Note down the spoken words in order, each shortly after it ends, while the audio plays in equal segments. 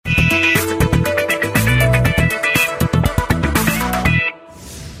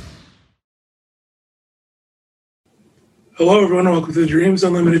Hello, everyone. Welcome to the Dreams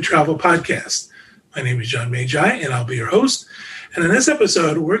Unlimited Travel Podcast. My name is John Magi, and I'll be your host. And in this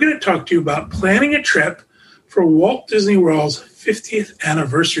episode, we're going to talk to you about planning a trip for Walt Disney World's 50th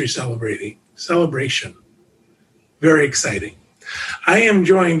anniversary celebration. Very exciting. I am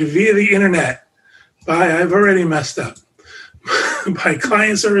joined via the internet by, I've already messed up, by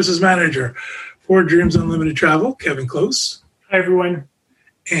Client Services Manager for Dreams Unlimited Travel, Kevin Close. Hi, everyone.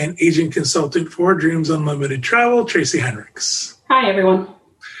 And Agent Consultant for Dreams Unlimited Travel, Tracy Henricks. Hi, everyone.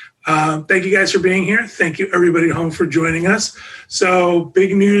 Thank you guys for being here. Thank you, everybody at home, for joining us. So,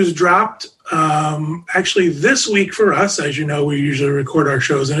 big news dropped actually this week for us. As you know, we usually record our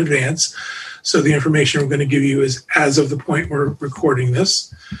shows in advance. So the information we're going to give you is as of the point we're recording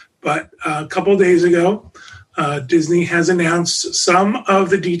this. But a couple of days ago, Disney has announced some of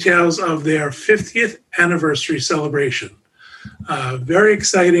the details of their 50th anniversary celebration. Very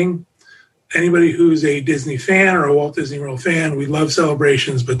exciting. Anybody who's a Disney fan or a Walt Disney World fan, we love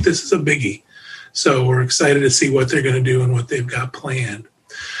celebrations, but this is a biggie. So we're excited to see what they're going to do and what they've got planned.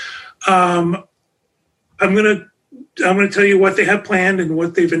 I'm going to tell you what they have planned and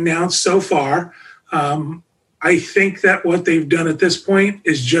what they've announced so far. I think that what they've done at this point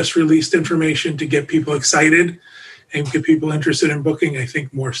is just released information to get people excited and get people interested in booking. I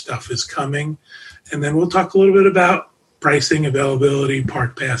think more stuff is coming. And then we'll talk a little bit about pricing, availability,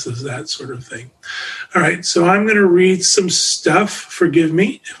 park passes, that sort of thing. All right, so I'm going to read some stuff. Forgive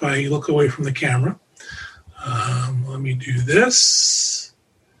me if I look away from the camera. Let me do this.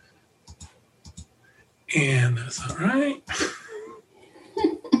 And that's all right.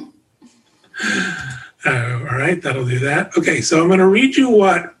 All right, that'll do that. Okay, so I'm going to read you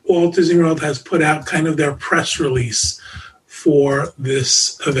what Walt Disney World has put out, kind of their press release for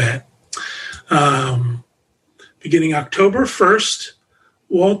this event. Beginning October 1st,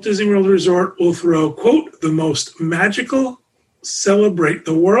 Walt Disney World Resort will throw, quote, the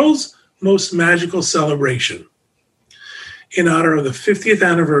world's most magical celebration in honor of the 50th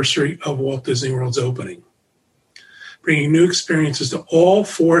anniversary of Walt Disney World's opening, bringing new experiences to all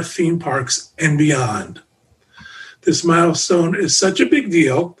 4 theme parks and beyond. This milestone is such a big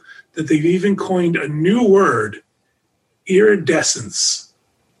deal that they've even coined a new word, iridescence.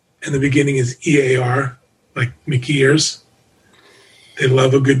 And the beginning is EAR, like Mickey ears. They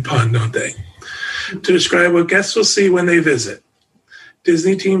love a good pun, don't they? To describe what guests will see when they visit.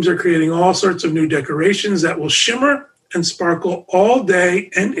 Disney teams are creating all sorts of new decorations that will shimmer and sparkle all day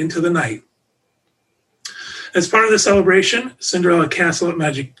and into the night. As part of the celebration, Cinderella Castle at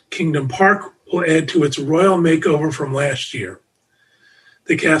Magic Kingdom Park will add to its royal makeover from last year.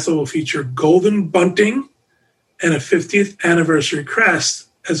 The castle will feature golden bunting and a 50th anniversary crest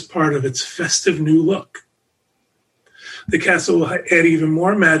as part of its festive new look. The castle will add even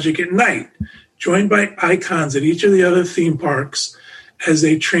more magic at night, joined by icons at each of the other theme parks as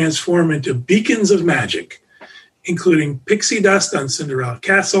they transform into beacons of magic, including pixie dust on Cinderella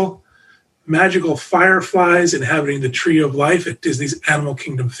Castle, magical fireflies inhabiting the Tree of Life at Disney's Animal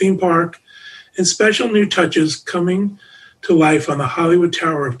Kingdom theme park, and special new touches coming to life on the Hollywood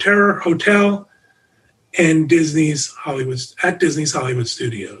Tower of Terror Hotel and Disney's Hollywood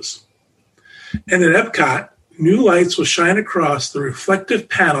Studios. And at Epcot, new lights will shine across the reflective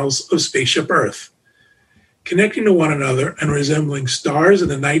panels of Spaceship Earth, connecting to one another and resembling stars in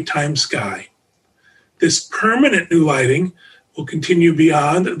the nighttime sky. This permanent new lighting will continue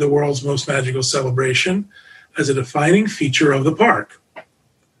beyond the world's most magical celebration as a defining feature of the park.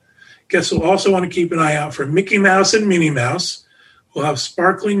 Guests will also want to keep an eye out for Mickey Mouse and Minnie Mouse, who will have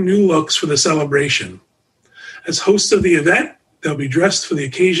sparkling new looks for the celebration. As hosts of the event, they'll be dressed for the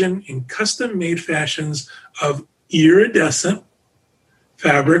occasion in custom-made fashions of iridescent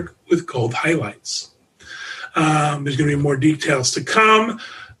fabric with gold highlights. There's going to be more details to come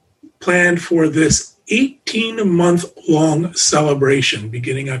planned for this 18-month-long celebration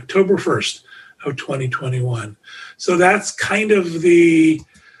beginning October 1st of 2021. So that's kind of the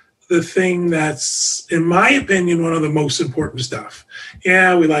thing that's, in my opinion, one of the most important stuff.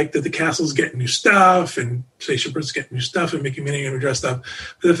 Yeah, we like that the castle's getting new stuff and Spaceship Earth's getting new stuff and Mickey and Minnie are going to be dressed up.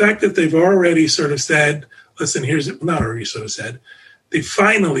 But the fact that they've already sort of said, listen, they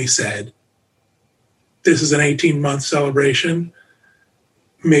finally said, this is an 18-month celebration,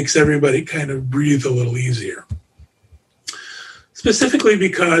 makes everybody kind of breathe a little easier. Specifically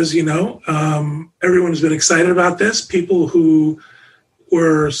because, everyone's been excited about this. People who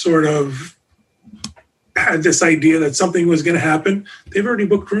were sort of had this idea that something was going to happen, they've already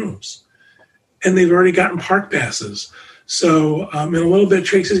booked rooms and they've already gotten park passes. So in a little bit,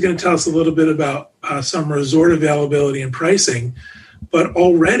 Tracy's going to tell us a little bit about some resort availability and pricing, but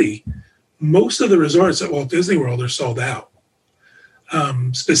already most of the resorts at Walt Disney World are sold out.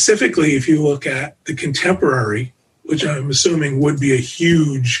 Specifically, if you look at the Contemporary, which I'm assuming would be a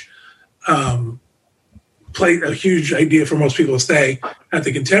huge a huge idea for most people to stay at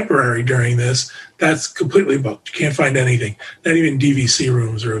the Contemporary during this, that's completely booked. You can't find anything. Not even DVC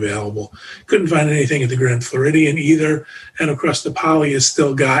rooms are available. Couldn't find anything at the Grand Floridian either. And of course, the Poly has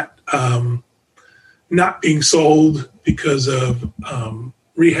still got not being sold because of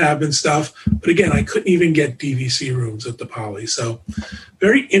rehab and stuff. But again, I couldn't even get DVC rooms at the Poly. So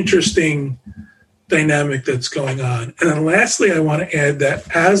very interesting dynamic that's going on. And then lastly, I want to add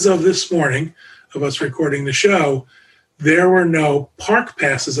that as of this morning of us recording the show, there were no park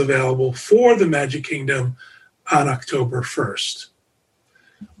passes available for the Magic Kingdom on October 1st.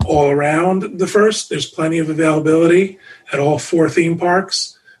 All around the 1st, there's plenty of availability at all 4 theme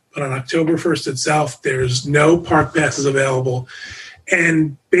parks. But on October 1st itself, there's no park passes available.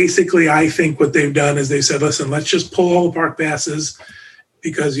 And basically, I think what they've done is they said, listen, let's just pull all the park passes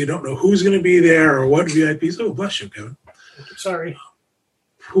because you don't know who's going to be there or what VIPs. Oh, bless you, Kevin. Sorry.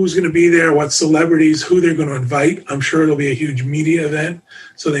 Who's going to be there, what celebrities, who they're going to invite. I'm sure it'll be a huge media event,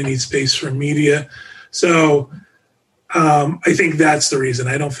 so they need space for media. So I think that's the reason.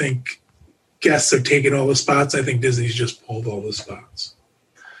 I don't think guests have taken all the spots. I think Disney's just pulled all the spots.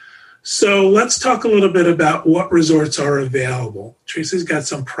 So let's talk a little bit about what resorts are available. Tracy's got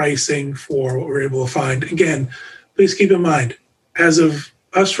some pricing for what we're able to find. Again, please keep in mind, as of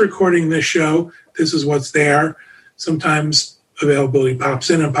us recording this show, this is what's there. Sometimes availability pops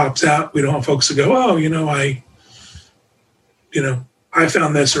in and pops out. We don't want folks to go, oh, I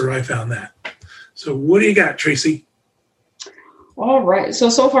found this or I found that. So what do you got, Tracy? All right.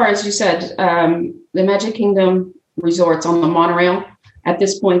 So far, as you said, the Magic Kingdom resorts on the monorail, at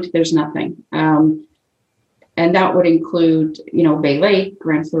this point, there's nothing. And that would include, Bay Lake,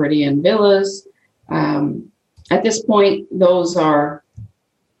 Grand Floridian Villas. At this point, those are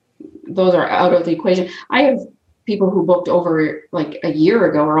out of the equation. I have people who booked over like a year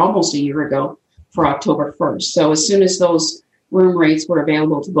ago or almost a year ago for October 1st. So as soon as those room rates were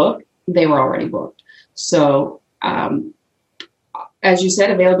available to book, they were already booked. So as you said,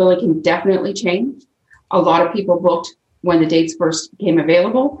 availability can definitely change. A lot of people booked when the dates first became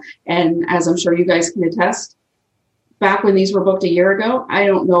available. And as I'm sure you guys can attest, back when these were booked a year ago, I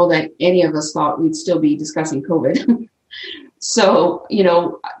don't know that any of us thought we'd still be discussing COVID. So,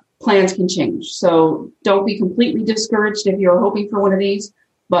 plans can change. So don't be completely discouraged if you're hoping for one of these,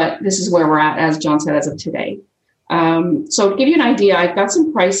 but this is where we're at, as John said, as of today. So to give you an idea, I've got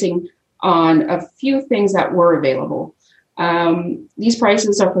some pricing on a few things that were available. These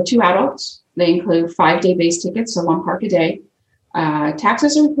prices are for 2 adults. They include 5-day base tickets, so 1 park a day.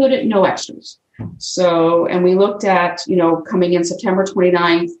 Taxes are included, no extras. So, and we looked at, coming in September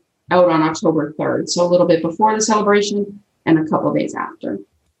 29th, out on October 3rd. So a little bit before the celebration and a couple of days after.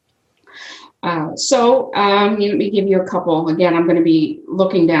 Let me give you a couple. Again, I'm going to be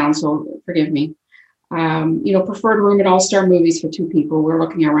looking down, so forgive me. Preferred room at All-Star Movies for 2 people, we're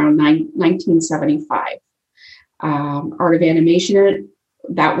looking around $19.75. Art of Animation,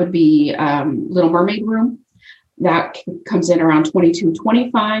 that would be Little Mermaid room. That comes in around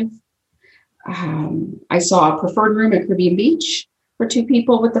 $22.25. I saw a preferred room at Caribbean Beach for 2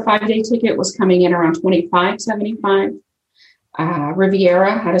 people with the 5-day ticket was coming in around $25.75.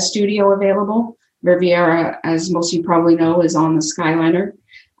 Riviera had a studio available. Riviera, as most of you probably know, is on the Skyliner.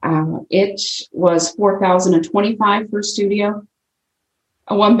 It was $4,025 for a studio.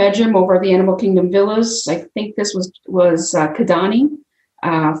 A 1-bedroom over at the Animal Kingdom Villas. I think this was Kidani,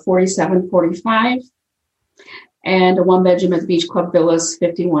 $47.45. And a 1-bedroom at the Beach Club Villas,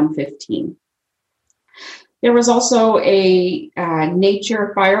 $51.15. There was also a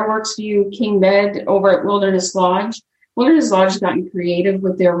nature fireworks view king bed over at Wilderness Lodge. Wilderness Lodge has gotten creative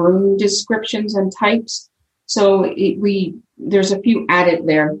with their room descriptions and types. So there's a few added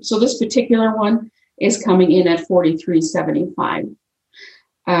there. So this particular one is coming in at $43.75.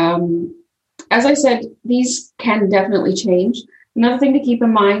 As I said, these can definitely change. Another thing to keep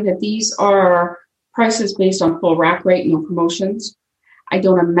in mind that these are prices based on full rack rate, no promotions. I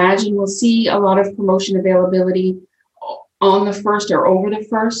don't imagine we'll see a lot of promotion availability on the 1st or over the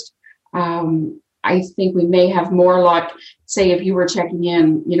 1st. I think we may have more luck, say if you were checking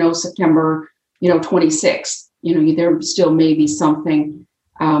in, September, 26th, there still may be something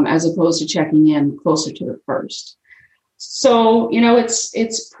as opposed to checking in closer to the 1st. So,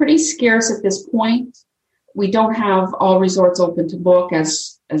 it's pretty scarce at this point. We don't have all resorts open to book,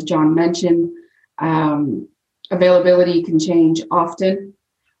 as John mentioned. Availability can change often.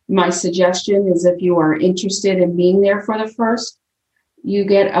 My suggestion is if you are interested in being there for the 1st, you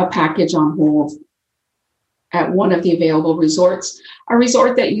get a package on hold. at one of the available resorts, a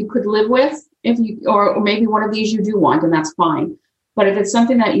resort that you could live with if you, or maybe one of these you do want, and that's fine. But if it's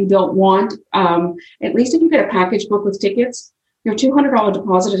something that you don't want, at least if you get a package book with tickets, your $200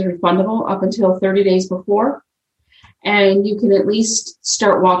 deposit is refundable up until 30 days before. And you can at least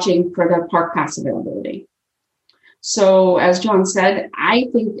start watching for the park pass availability. So as John said, I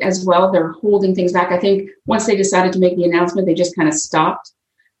think as well, they're holding things back. I think once they decided to make the announcement, they just kind of stopped.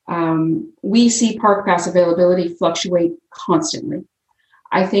 We see park pass availability fluctuate constantly.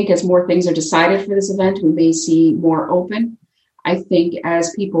 I think as more things are decided for this event, we may see more open. I think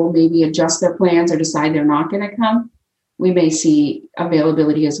as people maybe adjust their plans or decide they're not going to come, we may see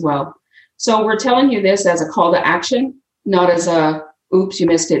availability as well. So we're telling you this as a call to action, not as a, oops, you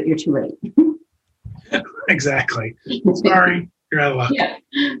missed it, you're too late. Exactly. Sorry, you're out of luck. Yeah.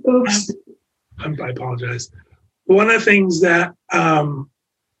 Oops. I apologize. One of the things that,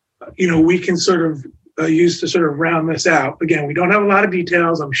 we can sort of use to sort of round this out. Again, we don't have a lot of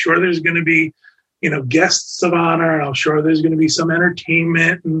details. I'm sure there's going to be, guests of honor, and I'm sure there's going to be some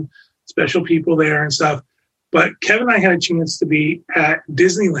entertainment and special people there and stuff. But Kevin and I had a chance to be at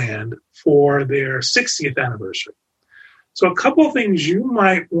Disneyland for their 60th anniversary. So a couple of things you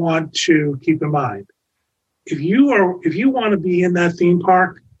might want to keep in mind. If you want to be in that theme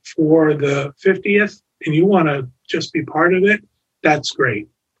park for the 50th and you want to just be part of it, that's great.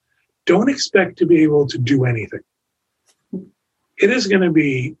 Don't expect to be able to do anything. It is going to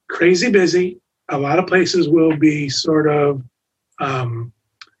be crazy busy. A lot of places will be sort of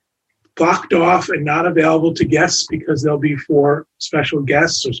blocked off and not available to guests because they'll be for special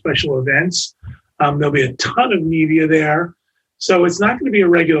guests or special events. There'll be a ton of media there. So it's not going to be a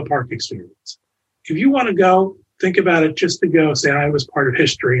regular park experience. If you want to go, think about it just to go, say, I was part of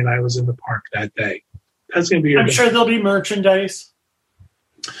history and I was in the park that day. That's going to be your I'm sure there'll be merchandise.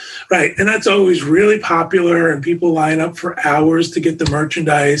 Right. And that's always really popular, and people line up for hours to get the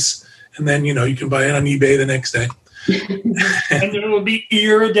merchandise. And then, you can buy it on eBay the next day. And there will be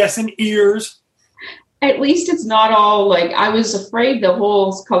iridescent ears. At least it's not all like, I was afraid the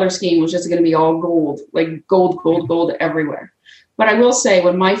whole color scheme was just going to be all gold, like gold everywhere. But I will say,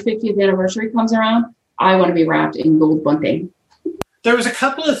 when my 50th anniversary comes around, I want to be wrapped in gold bunting. There was a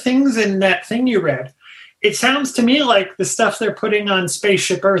couple of things in that thing you read. It sounds to me like the stuff they're putting on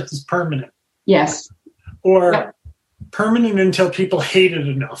Spaceship Earth is permanent. Yes. Or permanent until people hate it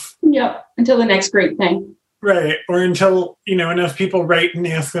enough. Yep. Until the next great thing. Right. Or until, enough people write and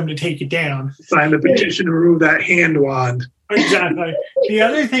ask them to take it down. Sign the petition to remove that hand wand. Exactly. The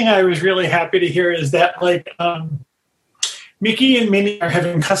other thing I was really happy to hear is that, Mickey and Minnie are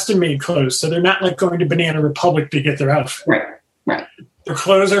having custom-made clothes, so they're not, going to Banana Republic to get their outfit. Right. Their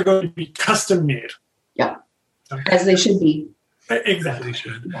clothes are going to be custom-made. Yeah. As they should be. Exactly. They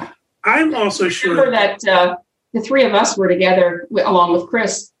should. Yeah. I'm also sure remember that the three of us were together along with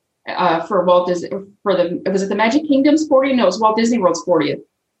Chris for Walt Disney was it the Magic Kingdom's 40th? No, it was Walt Disney World's 40th.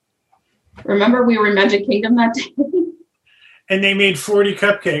 Remember we were in Magic Kingdom that day? And they made 40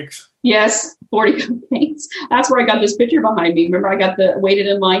 cupcakes. Yes, 40 cupcakes. That's where I got this picture behind me. Remember, I waited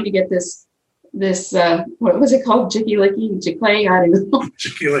in line to get this what was it called? Jicky Licky? Jicklay? I don't know.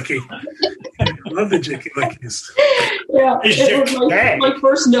 Jicky Licky. I love the Jicky Lickies. Yeah, it was my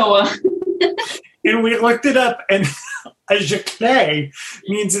first Noah. And we looked it up, and a Jicklay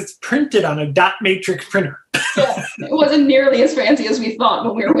means it's printed on a dot matrix printer. Yeah, it wasn't nearly as fancy as we thought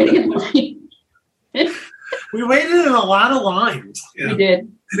when we were waiting in line. We waited in a lot of lines. Yeah. We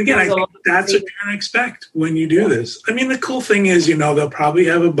did. And again, I think that's what you're going to expect when you do this. I mean, the cool thing is, they'll probably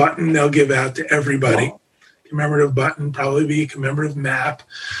have a button they'll give out to everybody. Commemorative button, probably be a commemorative map,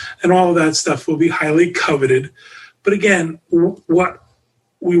 and all of that stuff will be highly coveted. But again, what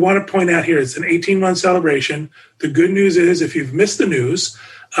we want to point out here is an 18-month celebration. The good news is, if you've missed the news,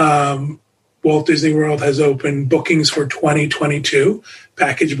 Walt Disney World has opened bookings for 2022,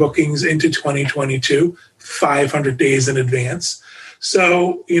 package bookings into 2022, 500 days in advance.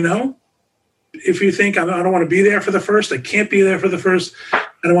 So, if you think, I don't want to be there for the first, I can't be there for the first, I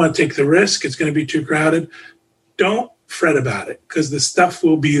don't want to take the risk, it's going to be too crowded, don't fret about it, because the stuff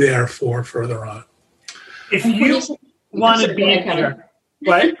will be there for further on. If you want to be there,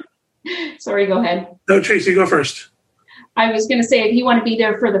 what? Sorry, go ahead. No, Tracy, go first. I was going to say, if you want to be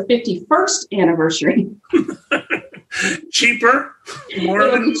there for the 51st anniversary. Cheaper.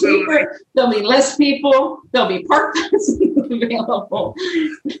 It'll be cheaper. There'll be less people. There'll be park passes available.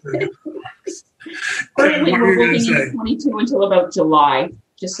 Currently, we're booking in 22 until about July.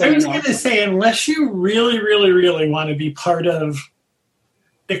 Just so I was going to say, unless you really, really, really want to be part of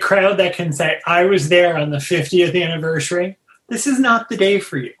the crowd that can say, I was there on the 50th anniversary, this is not the day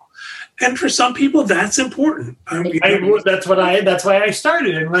for you. And for some people, that's important. That's why I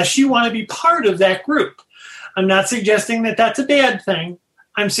started. Unless you want to be part of that group, I'm not suggesting that that's a bad thing.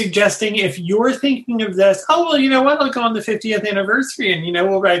 I'm suggesting if you're thinking of this, oh well, you know what? I'll go on the 50th anniversary, and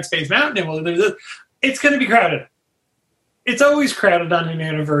we'll ride Space Mountain, and we'll do this. It's going to be crowded. It's always crowded on an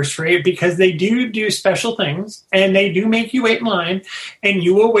anniversary because they do special things, and they do make you wait in line, and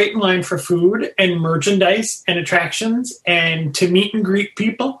you will wait in line for food and merchandise and attractions and to meet and greet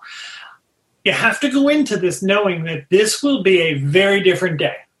people. You have to go into this knowing that this will be a very different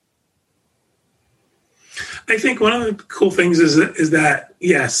day. I think one of the cool things is that,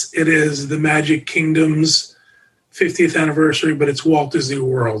 yes, it is the Magic Kingdom's 50th anniversary, but it's Walt Disney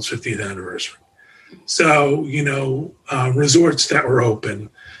World's 50th anniversary. So, resorts that were open,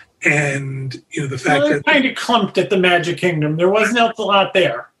 and, the fact that... kind of clumped at the Magic Kingdom. There wasn't a lot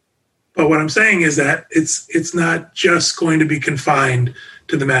there. But what I'm saying is that it's not just going to be confined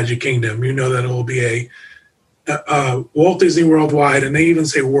to the Magic Kingdom. That it will be a Walt Disney Worldwide, and they even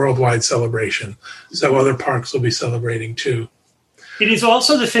say worldwide celebration. So other parks will be celebrating too. It is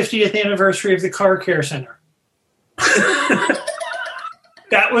also the 50th anniversary of the Car Care Center.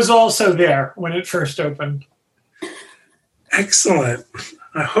 That was also there when it first opened. Excellent.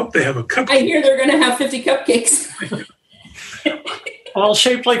 I hope they have a cupcake. I hear they're going to have 50 cupcakes. All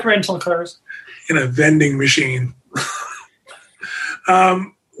shaped like rental cars. In a vending machine.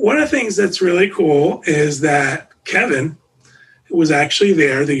 One of the things that's really cool is that Kevin was actually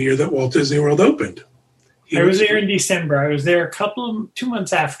there the year that Walt Disney World opened. I was there in December. I was there 2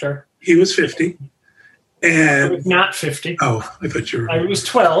 months after. He was 50. And I was not 50. Oh, I thought you were. I was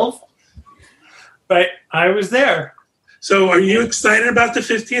 12, but I was there. So are you excited about the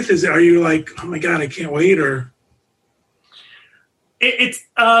 50th? Are you like, oh my God, I can't wait? Or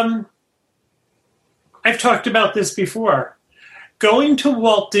I've talked about this before. Going to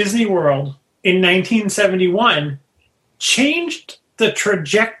Walt Disney World in 1971 changed the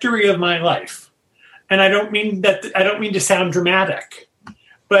trajectory of my life. And I don't mean to sound dramatic,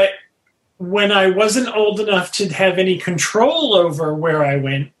 but when I wasn't old enough to have any control over where I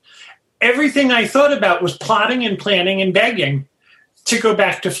went, everything I thought about was plotting and planning and begging to go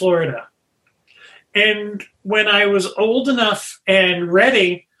back to Florida. And when I was old enough and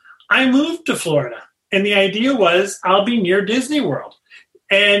ready, I moved to Florida. And the idea was I'll be near Disney World.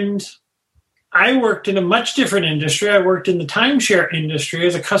 And I worked in a much different industry. I worked in the timeshare industry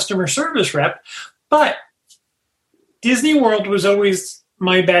as a customer service rep. But Disney World was always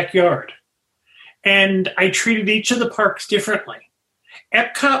my backyard. And I treated each of the parks differently.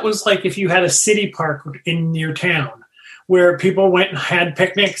 Epcot was like if you had a city park in your town where people went and had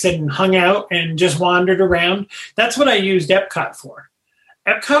picnics and hung out and just wandered around. That's what I used Epcot for.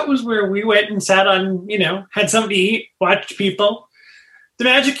 Epcot was where we went and sat on, had something to eat, watched people. The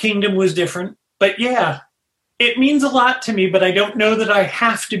Magic Kingdom was different. But yeah, it means a lot to me, but I don't know that I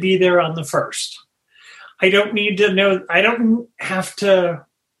have to be there on the first. I don't need to know. I don't have to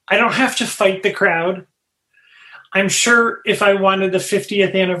fight the crowd. I'm sure if I wanted a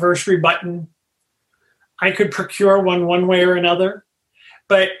 50th anniversary button, I could procure one way or another.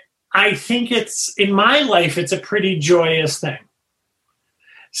 But I think in my life, it's a pretty joyous thing.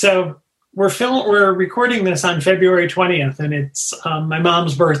 So we're recording this on February 20th, and it's my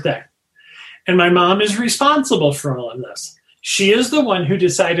mom's birthday. And my mom is responsible for all of this. She is the one who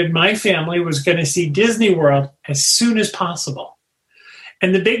decided my family was going to see Disney World as soon as possible.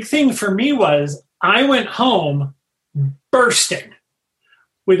 And the big thing for me was I went home bursting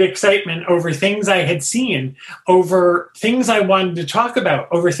with excitement over things I had seen, over things I wanted to talk about,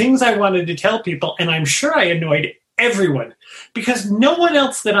 over things I wanted to tell people. And I'm sure I annoyed everyone because no one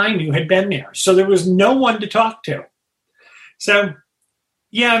else that I knew had been there. So there was no one to talk to. So,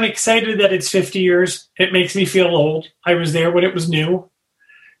 yeah, I'm excited that it's 50 years. It makes me feel old. I was there when it was new.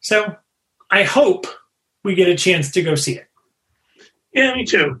 So I hope we get a chance to go see it. Yeah, me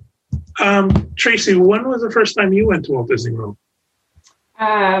too. Tracy, when was the first time you went to Walt Disney World?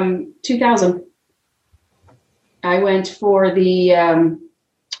 2000. I went for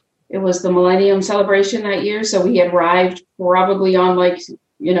it was the Millennium Celebration that year. So we had arrived probably on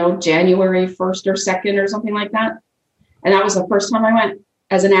January 1st or 2nd or something like that. And that was the first time I went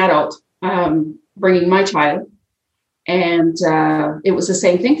as an adult, bringing my child. And it was the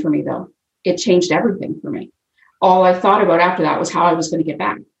same thing for me, though. It changed everything for me. All I thought about after that was how I was going to get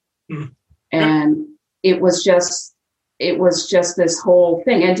back. Mm-hmm. And it was just this whole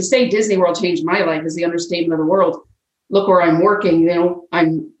thing. And to say Disney World changed my life is the understatement of the world. Look where I'm working.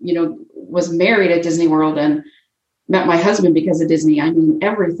 Was married at Disney World and met my husband because of Disney. I mean,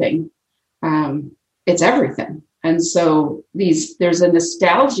 everything. It's everything. And so there's a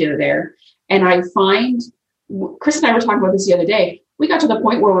nostalgia there. And I find, Chris and I were talking about this the other day, we got to the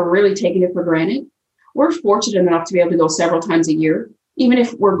point where we're really taking it for granted. We're fortunate enough to be able to go several times a year. Even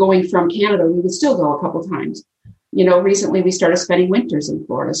if we're going from Canada, we would still go a couple times. Recently we started spending winters in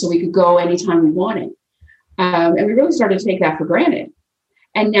Florida, so we could go anytime we wanted. And we really started to take that for granted.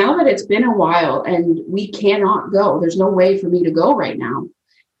 And now that it's been a while and we cannot go, there's no way for me to go right now.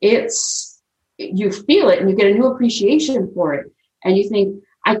 You feel it and you get a new appreciation for it. And you think,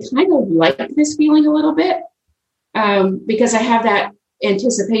 I kind of like this feeling a little bit because I have that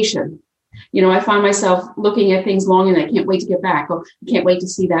anticipation. I find myself looking at things long and I can't wait to get back. Or I can't wait to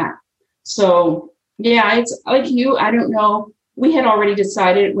see that. So yeah, it's like you, I don't know. We had already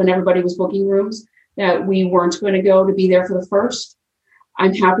decided when everybody was booking rooms that we weren't going to go to be there for the first.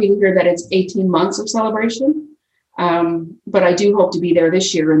 I'm happy to hear that it's 18 months of celebration. But I do hope to be there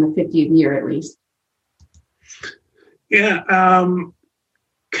this year in the 50th year at least. Yeah.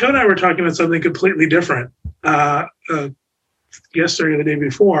 Kevin and I were talking about something completely different yesterday or the day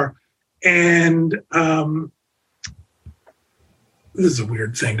before. And this is a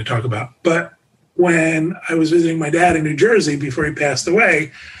weird thing to talk about. But when I was visiting my dad in New Jersey before he passed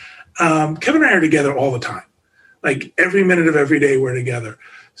away, Kevin and I are together all the time. Like every minute of every day we're together.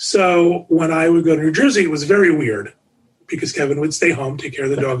 So when I would go to New Jersey, it was very weird because Kevin would stay home, take care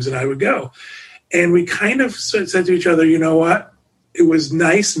of the dogs, and I would go. And we kind of said to each other, you know what? It was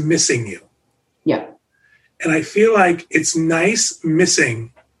nice missing you. Yeah. And I feel like it's nice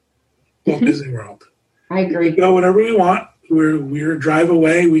missing Walt Disney World. I agree. We go whenever we want. We're a drive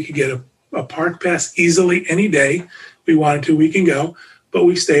away. We could get a park pass easily any day we wanted to. We can go, but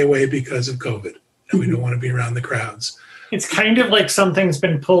we stay away because of COVID. And we don't want to be around the crowds. It's kind of like something's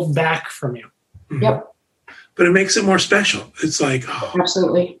been pulled back from you. Mm-hmm. Yep. But it makes it more special. It's like,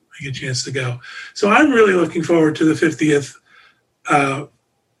 absolutely. I get a chance to go. So I'm really looking forward to the 50th.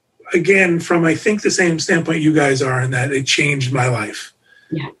 Again, from I think the same standpoint you guys are in that it changed my life.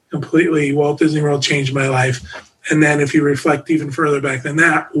 Yeah. Completely. Walt Disney World changed my life. And then if you reflect even further back than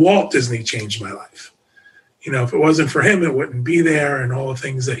that, Walt Disney changed my life. If it wasn't for him, it wouldn't be there and all the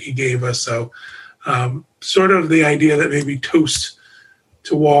things that he gave us. So sort of the idea that maybe toast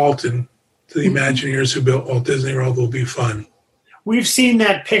to Walt and to the Imagineers who built Walt Disney World will be fun. We've seen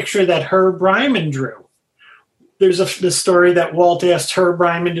that picture that Herb Ryman drew. There's the story that Walt asked Herb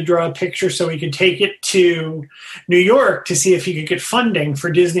Ryman to draw a picture so he could take it to New York to see if he could get funding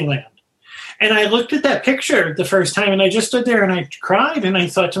for Disneyland. And I looked at that picture the first time and I just stood there and I cried and I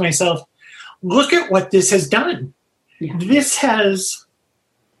thought to myself, look at what this has done. Yeah.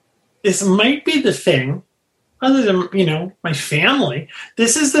 This might be the thing, other than, my family,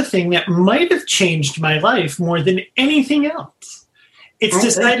 this is the thing that might have changed my life more than anything else. It's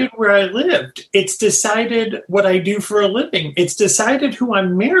decided where I lived. It's decided what I do for a living. It's decided who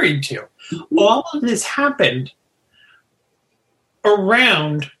I'm married to. All of this happened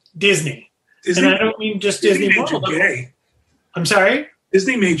around Disney. And I don't mean just Disney made World. You gay. I'm sorry?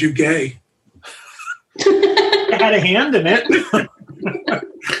 Disney made you gay. I had a hand in it.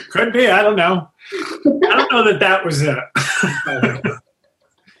 Could be. I don't know. I don't know that was it.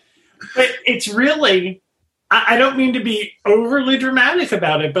 But it's really, I don't mean to be overly dramatic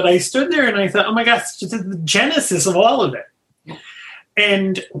about it, but I stood there and I thought, oh my gosh, it's the genesis of all of it.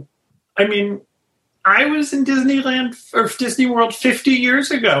 And I mean, I was in Disneyland or Disney World 50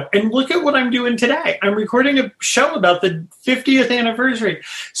 years ago, and look at what I'm doing today. I'm recording a show about the 50th anniversary.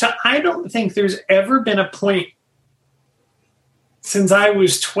 So I don't think there's ever been a point since I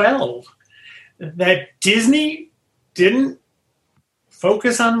was 12 that Disney didn't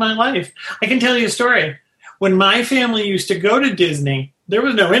focus on my life. I can tell you a story. When my family used to go to Disney, there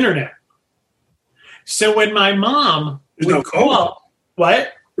was no internet. So when my mom would call,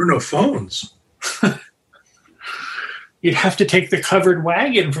 what? There were no phones. You'd have to take the covered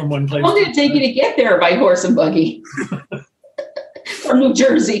wagon from one place. How long did it take you to get there by horse and buggy from New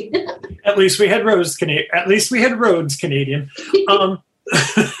Jersey? At least we had roads, Canadian.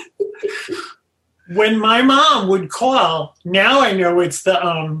 When my mom would call, now I know it's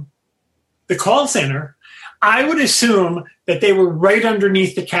the call center. I would assume that they were right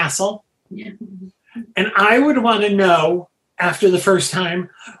underneath the castle, and I would want to know after the first time,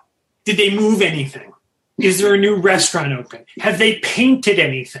 did they move anything? Is there a new restaurant open? Have they painted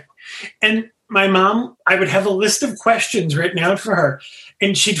anything? And my mom, I would have a list of questions written out for her.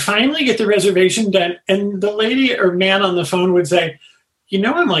 And she'd finally get the reservation done. And the lady or man on the phone would say,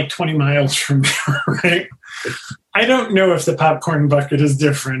 I'm like 20 miles from here, right? I don't know if the popcorn bucket is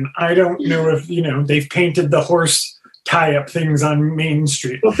different. I don't know if, they've painted the horse tie-up things on Main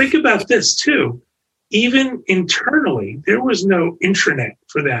Street. Well, think about this, too. even internally, there was no intranet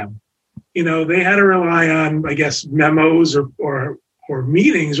for them. They had to rely on, I guess, memos or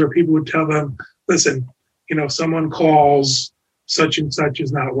meetings where people would tell them, listen, someone calls, such and such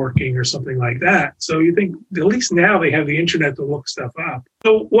is not working or something like that. So you think at least now they have the internet to look stuff up.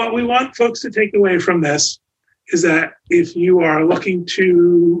 So what we want folks to take away from this is that if you are looking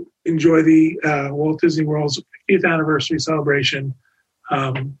to enjoy the Walt Disney World's 50th anniversary celebration,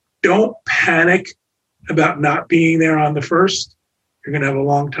 don't panic about not being there on the 1st. You're going to have a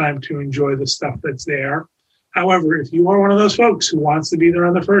long time to enjoy the stuff that's there. However, if you are one of those folks who wants to be there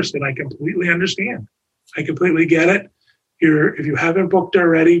on the 1st, then I completely understand. I completely get it. If you haven't booked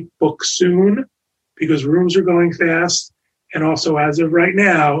already, book soon because rooms are going fast. And also, as of right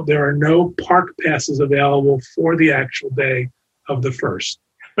now, there are no park passes available for the actual day of the 1st.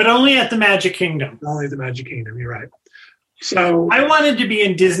 But only at the Magic Kingdom. Only the Magic Kingdom, you're right. So I wanted to be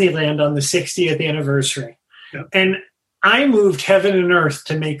in Disneyland on the 60th anniversary. Yep. And I moved heaven and earth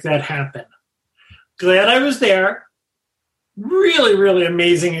to make that happen. Glad I was there. Really, really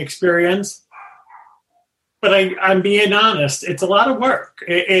amazing experience. But I'm being honest, it's a lot of work.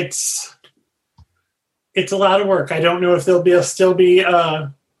 It's a lot of work. I don't know if they'll still be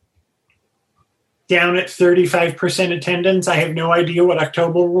down at 35% attendance. I have no idea what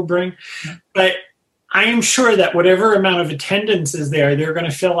October will bring. But I am sure that whatever amount of attendance is there, they're going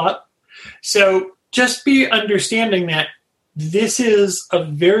to fill up. So just be understanding that this is a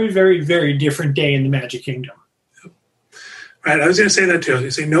very, very, very different day in the Magic Kingdom. Right. I was going to say that too.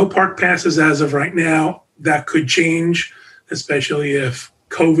 You say no park passes as of right now. That could change, especially if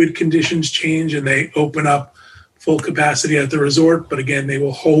COVID conditions change and they open up full capacity at the resort. But again, they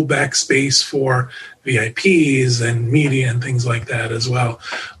will hold back space for VIPs and media and things like that as well.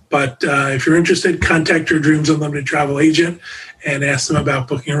 But if you're interested, contact your Dreams Unlimited travel agent and ask them about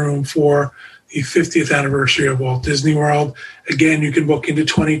booking a room for the 50th anniversary of Walt Disney World. Again, you can book into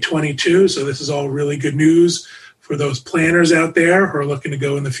 2022. So this is all really good news for those planners out there who are looking to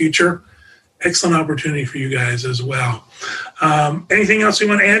go in the future. Excellent opportunity for you guys as well. Anything else you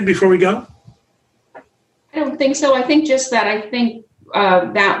want to add before we go? I don't think so. I think just that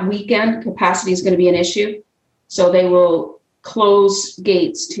that weekend capacity is going to be an issue. So they will close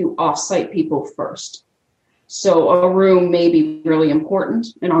gates to off-site people first. So a room may be really important,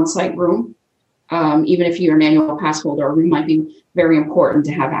 an on-site room. Even if you're an annual pass holder, a room might be very important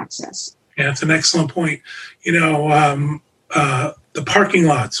to have access. Yeah, it's an excellent point. The parking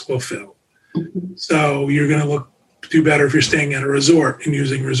lots will fill. Mm-hmm. So you're going to do better if you're staying at a resort and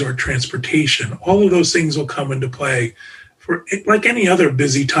using resort transportation. All of those things will come into play for like any other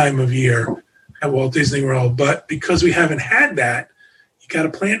busy time of year at Walt Disney World. But because we haven't had that, you got to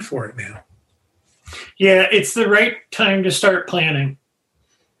plan for it now. Yeah, it's the right time to start planning.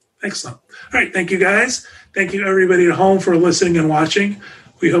 Excellent. All right. Thank you, guys. Thank you, everybody at home, for listening and watching.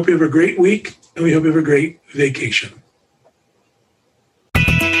 We hope you have a great week, and we hope you have a great vacation.